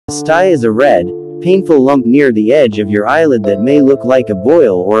Stye is a red, painful lump near the edge of your eyelid that may look like a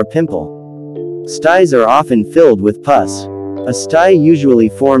boil or a pimple. Styes are often filled with pus. A stye usually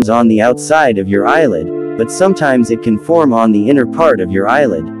forms on the outside of your eyelid, but sometimes it can form on the inner part of your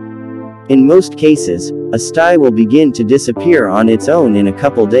eyelid. In most cases, a stye will begin to disappear on its own in a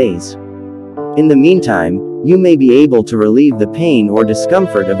couple days. In the meantime, you may be able to relieve the pain or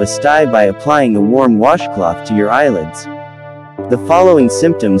discomfort of a stye by applying a warm washcloth to your eyelids. The following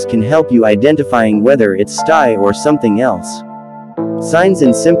symptoms can help you identifying whether it's stye or something else. Signs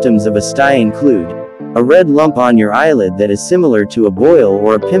and symptoms of a stye include a red lump on your eyelid that is similar to a boil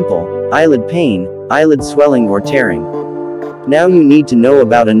or a pimple, eyelid pain, eyelid swelling or tearing. Now you need to know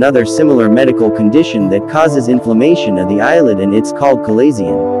about another similar medical condition that causes inflammation of the eyelid, and it's called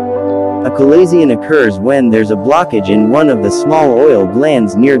chalazion. A chalazion occurs when there's a blockage in one of the small oil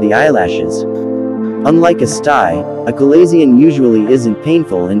glands near the eyelashes. Unlike a stye, a chalazion usually isn't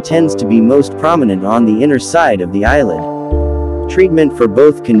painful and tends to be most prominent on the inner side of the eyelid. Treatment for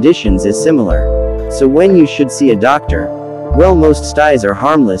both conditions is similar. So when you should see a doctor? Well, most styes are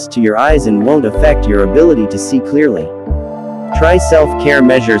harmless to your eyes and won't affect your ability to see clearly. Try self-care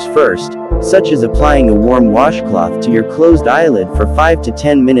measures first, such as applying a warm washcloth to your closed eyelid for 5 to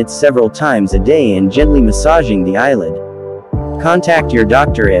 10 minutes several times a day and gently massaging the eyelid. Contact your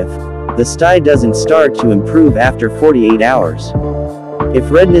doctor if the stye doesn't start to improve after 48 hours. If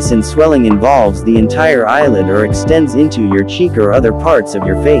redness and swelling involves the entire eyelid or extends into your cheek or other parts of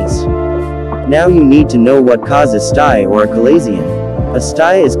your face. Now you need to know what causes stye or a chalazion. A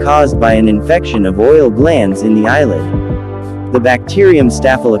stye is caused by an infection of oil glands in the eyelid. The bacterium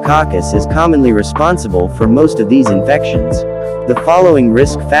Staphylococcus is commonly responsible for most of these infections. The following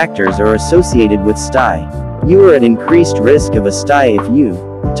risk factors are associated with stye. You are at increased risk of a stye if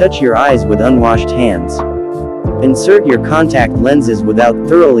you touch your eyes with unwashed hands. Insert your contact lenses without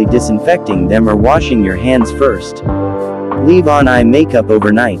thoroughly disinfecting them or washing your hands first. Leave on eye makeup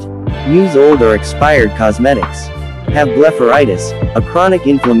overnight. Use old or expired cosmetics. Have blepharitis, a chronic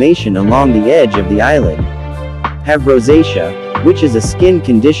inflammation along the edge of the eyelid. Have rosacea, which is a skin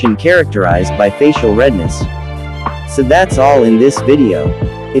condition characterized by facial redness. So that's all in this video.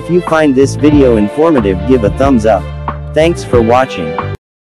 If you find this video informative, give a thumbs up. Thanks for watching.